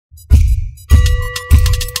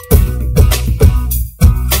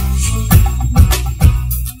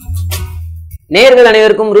நேயர்கள்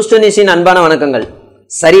அனைவருக்கும் ரூஸ்டர் நியூஸின் அன்பான வணக்கங்கள்.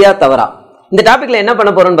 சரியா தவறா இந்த டாபிக்ல என்ன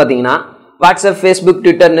பண்ண போறோம்னு பாத்தீங்கன்னா, வாட்ஸ்அப், ஃபேஸ்புக்,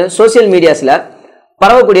 ட்விட்டர்னு சோசியல் மீடியாஸ்ல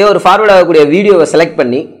பரவக்கூடிய ஒரு ஃபார்வர்ட் ஆகக்கூடிய வீடியோவை செலக்ட்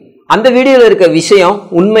பண்ணி அந்த வீடியோவில் இருக்க விஷயம்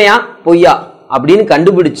உண்மையா பொய்யா அப்படின்னு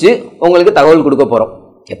கண்டுபிடிச்சு உங்களுக்கு தகவல் கொடுக்க போறோம்.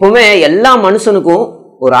 எப்பவுமே எல்லா மனுஷனுக்கும்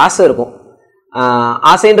ஒரு ஆசை இருக்கும்.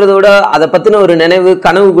 ஆசைன்றத விட அதை பத்தின ஒரு நினைவு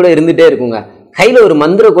கனவு கூட இருந்துட்டே இருக்குங்க. கையில ஒரு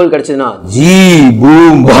மந்திர கோல் கிடைச்சதுன்னா ஜி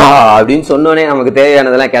பூம்பா அப்படின்னு சொன்னோன்னே நமக்கு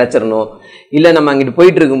தேவையானதெல்லாம் கிடைச்சிடணும். இல்ல நம்ம அங்கிட்டு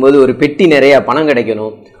போயிட்டு இருக்கும்போது ஒரு பெட்டி நிறைய பணம்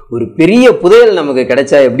கிடைக்கணும், ஒரு பெரிய புதையல் நமக்கு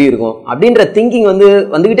கிடைச்சா எப்படி இருக்கும் அப்படின்ற திங்கிங்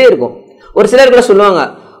வந்துகிட்டே இருக்கும். ஒரு சிலர் கூட சொல்லுவாங்க,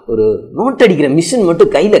 ஒரு நோட் அடிக்கிற மிஷின்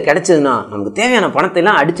மட்டும் கையில கிடைச்சதுன்னா நமக்கு தேவையான பணத்தை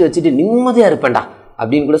எல்லாம் அடிச்சு வச்சுட்டு நிம்மதியா இருப்பேன்டா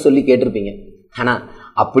அப்படின்னு கூட சொல்லி கேட்டிருப்பீங்க. ஆனா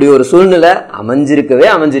அப்படி ஒரு சூழ்நிலை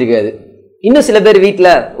அமைஞ்சிருக்காது. இன்னும் சில பேர் வீட்டுல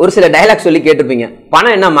ஒரு சில டைலாக் சொல்லி கேட்டிருப்பீங்க.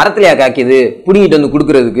 பணம் என்ன மரத்திலேயா காய்க்குது புடுங்கிட்டு வந்து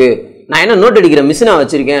கொடுக்கறதுக்கு? நான் என்ன நோட் அடிக்கிற மிஷினா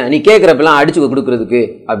வச்சிருக்கேன், நீ கேட்கறப்பெல்லாம் அடிச்சு கொடுக்கறதுக்கு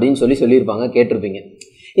அப்படின்னு சொல்லியிருப்பாங்க, கேட்டிருப்பீங்க.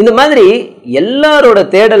 இந்த மாதிரி எல்லாரோட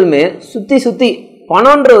தேடலுமே சுத்தி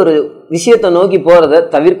பணம்ன்ற ஒரு விஷயத்தை நோக்கி போறத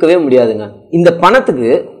தவிர்க்கவே முடியாதுங்க. இந்த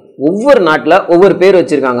பணத்துக்கு ஒவ்வொரு நாட்டுல ஒவ்வொரு பேர்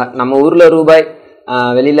வச்சிருக்காங்க. நம்ம ஊர்ல ரூபாய்,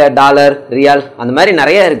 வெளியில டாலர், ரியால், அந்த மாதிரி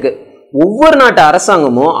நிறைய இருக்கு. ஒவ்வொரு நாட்டு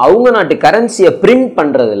அரசாங்கமும் அவங்க நாட்டு கரன்சியை பிரிண்ட்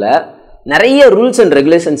பண்றதுல நிறைய ரூல்ஸ் அண்ட்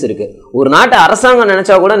ரெகுலேஷன்ஸ் இருக்கு. ஒரு நாட்டு அரசாங்கம்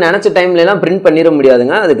நினைச்சா கூட நினைச்ச டைம்ல எல்லாம் பிரிண்ட் பண்ணிட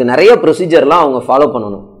முடியாதுங்க. அதுக்கு நிறைய ப்ரொசீஜர்லாம் அவங்க ஃபாலோ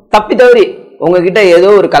பண்ணணும். தப்பி தவறி உங்ககிட்ட ஏதோ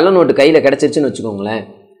ஒரு கள்ள நோட்டு கையில கிடைச்சிருச்சுன்னு வச்சுக்கோங்களேன்,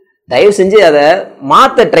 தயவு செஞ்சு அதை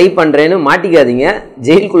மாத்த ட்ரை பண்றேன்னு மாட்டிக்காதீங்க.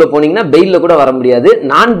 ஜெயிலுக்குள்ள போனீங்கன்னா பெயில கூட வர முடியாது.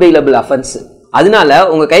 நான் பெயிலபிள் அஃபென்ஸ். அதனால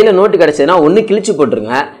உங்க கையில நோட்டு கிடைச்சதுன்னா ஒன்னு கிழிச்சு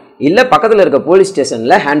போட்டுருங்க, இல்ல பக்கத்துல இருக்க போலீஸ்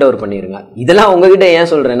ஸ்டேஷன்ல ஹேண்ட் ஓவர் பண்ணிருங்க. இதெல்லாம் உங்ககிட்ட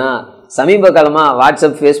ஏன் சொல்றேன்னா, சமீப காலமா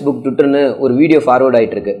வாட்ஸ்அப், ஃபேஸ்புக், ட்விட்டர்னு ஒரு வீடியோ ஃபார்வர்ட்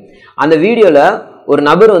ஆயிட்டு இருக்கு. அந்த வீடியோல ஒரு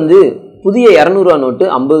நபர் புதிய 200 ரூபா நோட்டு,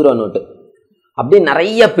 50 ரூபா நோட்டு அப்படியே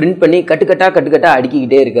நிறைய பிரிண்ட் பண்ணி கட்டுக்கட்டா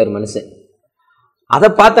அடுக்கிக்கிட்டே இருக்காரு மனுஷன். அதை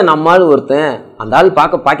பார்த்த நம்மால் ஒருத்தன், அந்த ஆள்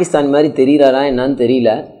பார்க்க பாகிஸ்தான் மாதிரி தெரிகிறாரா என்னன்னு தெரியல,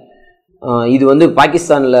 இது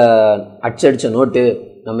பாகிஸ்தான்ல அச்சடிச்ச நோட்டு,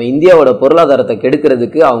 நம்ம இந்தியாவோட பொருளாதாரத்தை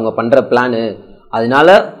கெடுக்கிறதுக்கு அவங்க பண்ற பிளானு,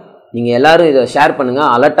 அதனால நீங்க எல்லாரும் இதை ஷேர் பண்ணுங்க,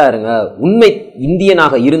 அலர்ட்டா இருங்க, உண்மை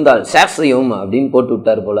இந்தியனாக இருந்தால் ஷேர் செய்யும் அப்படின்னு போட்டு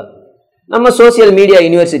விட்டாரு போல. நம்ம சோசியல் மீடியா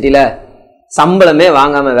யூனிவர்சிட்டியில சம்பளமே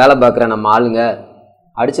வாங்காம வேலை பார்க்குற நம்ம ஆளுங்க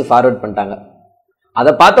அடிச்சு ஃபார்வர்ட் பண்ணிட்டாங்க.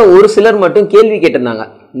 அதை பார்த்த ஒரு சிலர் மட்டும் கேள்வி கேட்டிருந்தாங்க,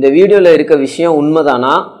 இந்த வீடியோல இருக்க விஷயம்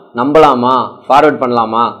உண்மைதானா, நம்பலாமா, ஃபார்வர்ட்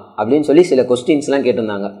பண்ணலாமா அப்படின்னு சொல்லி சில கொஸ்டின்ஸ்லாம்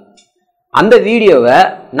கேட்டிருந்தாங்க. அந்த வீடியோவை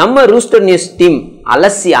நம்ம ரூஸ்டர் நியூஸ் டீம்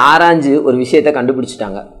அலசி ஆராய்ஞ்சு ஒரு விஷயத்த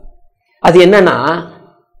கண்டுபிடிச்சிட்டாங்க. அது என்னன்னா,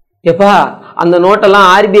 எப்பா அந்த நோட்டெல்லாம்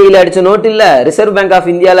ஆர்பிஐல அடிச்ச நோட்டு இல்ல, ரிசர்வ் பேங்க் ஆஃப்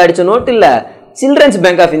இந்தியாவில் அடிச்ச நோட்டு இல்ல, சில்ட்ரன்ஸ்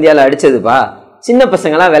பேங்க் ஆஃப் இந்தியாவில் அடிச்சதுப்பா. சின்ன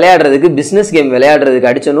பசங்களாம் விளையாடுறதுக்கு, பிசினஸ் கேம் விளையாடுறதுக்கு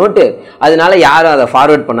அடிச்ச நோட்டு, அதனால யாரும் அதை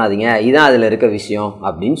ஃபார்வர்ட் பண்ணாதீங்க, இதான் அதுல இருக்க விஷயம்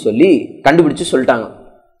அப்படின்னு சொல்லி கண்டுபிடிச்சு சொல்லிட்டாங்க.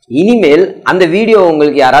 இனிமேல் அந்த வீடியோ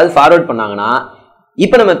உங்களுக்கு யாராவது ஃபார்வர்ட் பண்ணாங்கன்னா,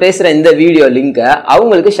 இப்ப நம்ம பேசுற இந்த வீடியோ லிங்கை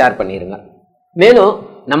அவங்களுக்கு ஷேர் பண்ணிருங்க. மேலும்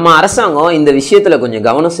நம்ம அரசாங்கம் இந்த விஷயத்துல கொஞ்சம்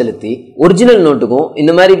கவனம் செலுத்தி ஒரிஜினல் நோட்டுக்கும்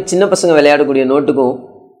இந்த மாதிரி சின்ன பசங்க விளையாடக்கூடிய நோட்டுக்கும்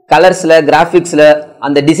கலர்ஸ்ல, கிராஃபிக்ஸ்ல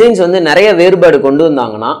அந்த டிசைன்ஸ் நிறைய வேறுபாடு கொண்டு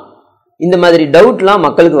வந்தாங்கன்னா இந்த மாதிரி டவுட்லாம்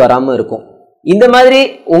மக்களுக்கு வராம இருக்கும். இந்த மாதிரி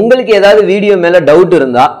உங்களுக்கு ஏதாவது வீடியோ மேல டவுட்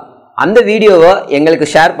இருந்தா அந்த வீடியோவை எங்களுக்கு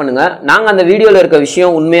ஷேர் பண்ணுங்க. நாங்க அந்த வீடியோல இருக்க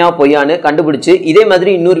விஷயம் உண்மையா பொய்யான்னு கண்டுபிடிச்சு இதே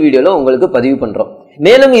மாதிரி இன்னொரு வீடியோல உங்களுக்கு பதிவு பண்றோம்.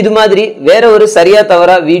 மேலும் இது மாதிரி வேற ஒரு சரியா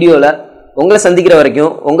தவறா வீடியோல உங்களை சந்திக்கிற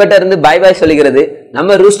வரைக்கும் உங்ககிட்ட இருந்து பாய் பாய் சொல்லிக்கிறது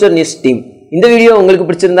நம்ம ரூஸ்டர் நியூஸ் டீம். இந்த வீடியோ உங்களுக்கு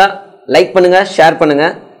பிடிச்சிருந்தா லைக் பண்ணுங்க, ஷேர் பண்ணுங்க,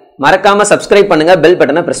 மறக்காம சப்ஸ்கிரைப் பண்ணுங்க, பெல்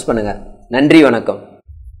பட்டனை பிரஸ் பண்ணுங்க. நன்றி, வணக்கம்.